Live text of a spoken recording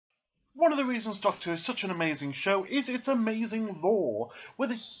One of the reasons Doctor is such an amazing show is its amazing lore. With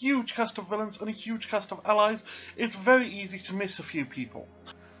a huge cast of villains and a huge cast of allies, it's very easy to miss a few people.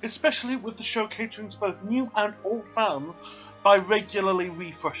 Especially with the show catering to both new and old fans by regularly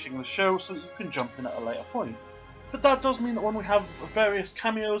refreshing the show so that you can jump in at a later point. But that does mean that when we have various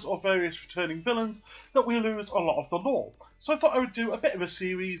cameos or various returning villains, that we lose a lot of the lore. So I thought I would do a bit of a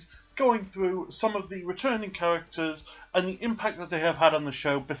series going through some of the returning characters and the impact that they have had on the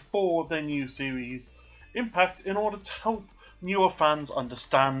show before their new series impact, in order to help newer fans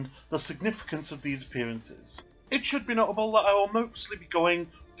understand the significance of these appearances. It should be notable that I will mostly be going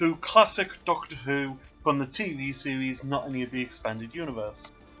through classic Doctor Who from the TV series, not any of the expanded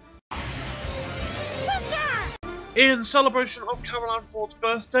universe. In celebration of Caroline Ford's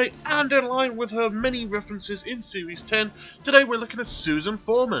birthday, and in line with her many references in Series 10, today we're looking at Susan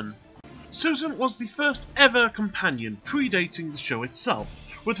Foreman. Susan was the first ever companion, predating the show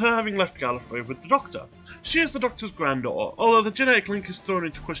itself, with her having left Gallifrey with the Doctor. She is the Doctor's granddaughter. Although the genetic link is thrown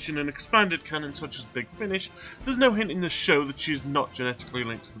into question in expanded canon such as Big Finish, there's no hint in the show that she is not genetically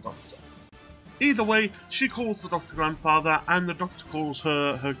linked to the Doctor. Either way, she calls the Doctor grandfather, and the Doctor calls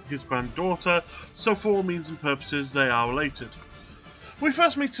her his granddaughter, so for all means and purposes they are related. We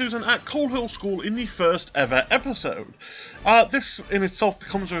first meet Susan at Coal Hill School in the first ever episode. This in itself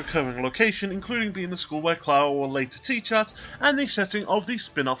becomes a recurring location, including being the school where Clara will later teach at, and the setting of the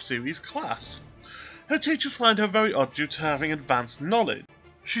spin-off series Class. Her teachers find her very odd due to having advanced knowledge.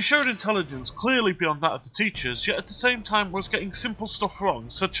 She showed intelligence clearly beyond that of the teachers, yet at the same time was getting simple stuff wrong,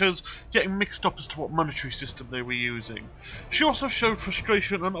 such as getting mixed up as to what monetary system they were using. She also showed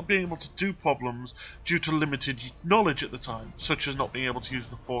frustration at not being able to do problems due to limited knowledge at the time, such as not being able to use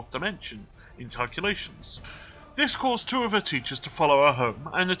the fourth dimension in calculations. This caused two of her teachers to follow her home,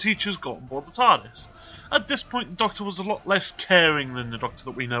 and the teachers got on board the TARDIS. At this point, the Doctor was a lot less caring than the Doctor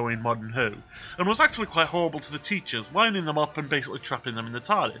that we know in Modern Who, and was actually quite horrible to the teachers, winding them up and basically trapping them in the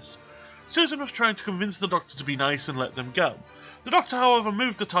TARDIS. Susan was trying to convince the Doctor to be nice and let them go. The Doctor, however,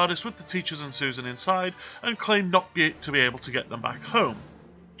 moved the TARDIS with the teachers and Susan inside, and claimed not to be able to get them back home.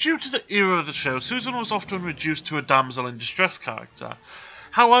 Due to the era of the show, Susan was often reduced to a damsel in distress character.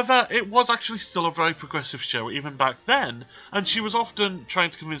 However, it was actually still a very progressive show even back then, and she was often trying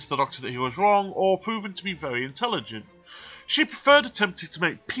to convince the Doctor that he was wrong, or proven to be very intelligent. She preferred attempting to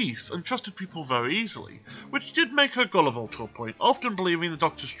make peace and trusted people very easily, which did make her gullible to a point, often believing the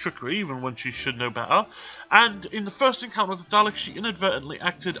Doctor's trickery even when she should know better, and in the first encounter with the Daleks she inadvertently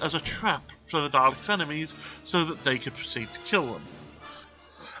acted as a trap for the Daleks' enemies so that they could proceed to kill them.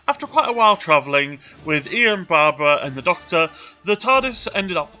 After quite a while travelling with Ian, Barbara and the Doctor, the TARDIS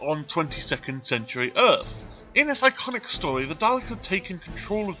ended up on 22nd century Earth. In this iconic story, the Daleks had taken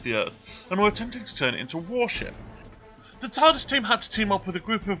control of the Earth and were attempting to turn it into a warship. The TARDIS team had to team up with a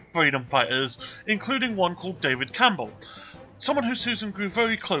group of freedom fighters, including one called David Campbell, someone who Susan grew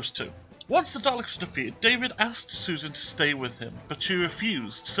very close to. Once the Daleks were defeated, David asked Susan to stay with him, but she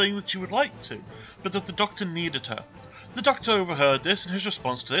refused, saying that she would like to, but that the Doctor needed her. The Doctor overheard this, and his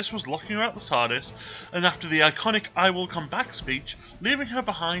response to this was locking her out the TARDIS, and after the iconic "I will come back" speech, leaving her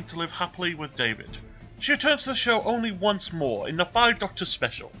behind to live happily with David. She returns to the show only once more, in the 5 Doctors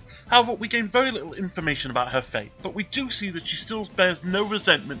special. However, we gain very little information about her fate, but we do see that she still bears no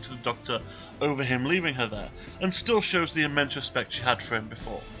resentment to the Doctor over him leaving her there, and still shows the immense respect she had for him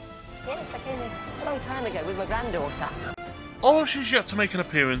before. Yes, I came in a long time ago with my granddaughter. Although she's yet to make an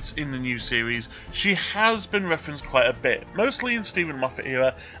appearance in the new series, she has been referenced quite a bit, mostly in Stephen Moffat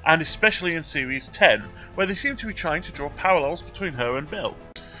era, and especially in Series 10, where they seem to be trying to draw parallels between her and Bill.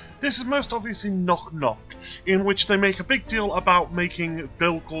 This is most obviously Knock Knock, in which they make a big deal about making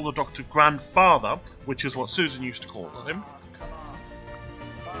Bill call the Doctor grandfather, which is what Susan used to call him.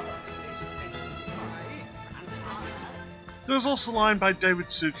 There's also a line by David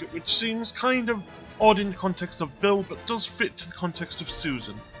Suchet which seems kind of odd in the context of Bill, but does fit to the context of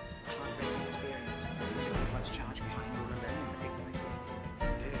Susan.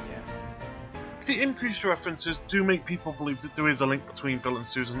 The increased references do make people believe that there is a link between Bill and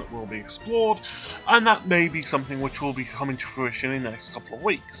Susan that will be explored, and that may be something which will be coming to fruition in the next couple of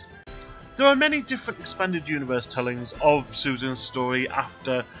weeks. There are many different expanded universe tellings of Susan's story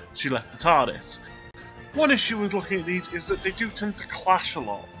after she left the TARDIS. One issue with looking at these is that they do tend to clash a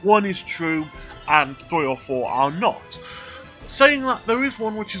lot. One is true and 3 or 4 are not. Saying that, there is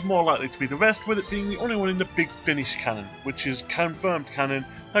one which is more likely to be the rest, with it being the only one in the Big Finish canon, which is confirmed canon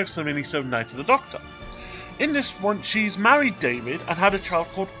thanks to the mini-sode Night of the Doctor. In this one, she's married David and had a child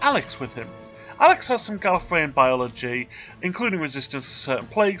called Alex with him. Alex has some Gallifreyan biology, including resistance to certain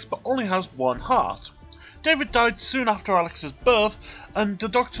plagues, but only has one heart. David died soon after Alex's birth, and the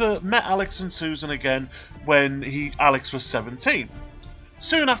Doctor met Alex and Susan again when Alex was 17.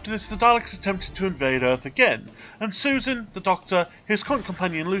 Soon after this, the Daleks attempted to invade Earth again, and Susan, the Doctor, his current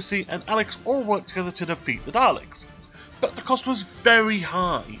companion Lucy, and Alex all worked together to defeat the Daleks. But the cost was very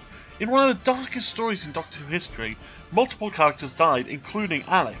high. In one of the darkest stories in Doctor Who history, multiple characters died, including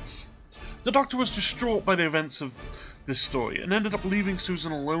Alex. The Doctor was distraught by the events of this story, and ended up leaving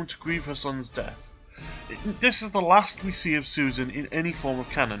Susan alone to grieve her son's death. This is the last we see of Susan in any form of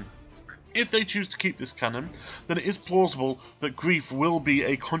canon. If they choose to keep this canon, then it is plausible that grief will be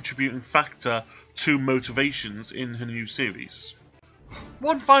a contributing factor to motivations in her new series.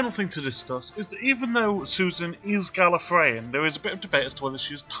 One final thing to discuss is that even though Susan is Gallifreyan, there is a bit of debate as to whether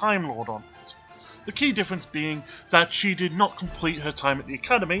she is Time Lord or not. The key difference being that she did not complete her time at the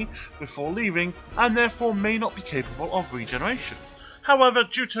Academy before leaving, and therefore may not be capable of regeneration. However,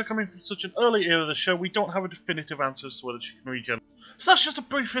 due to her coming from such an early era of the show, we don't have a definitive answer as to whether she can regenerate. So that's just a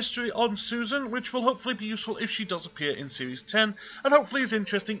brief history on Susan, which will hopefully be useful if she does appear in Series 10, and hopefully is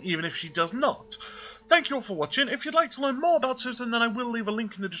interesting even if she does not. Thank you all for watching. If you'd like to learn more about Susan, then I will leave a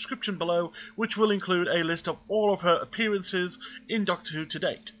link in the description below, which will include a list of all of her appearances in Doctor Who to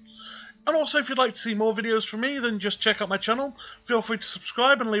date. And also, if you'd like to see more videos from me, then just check out my channel. Feel free to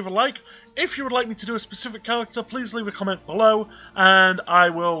subscribe and leave a like. If you would like me to do a specific character, please leave a comment below, and I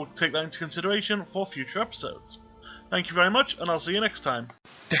will take that into consideration for future episodes. Thank you very much, and I'll see you next time.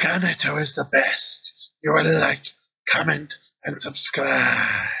 The Grandaughter is the best. You will like, comment, and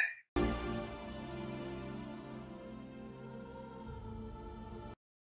subscribe.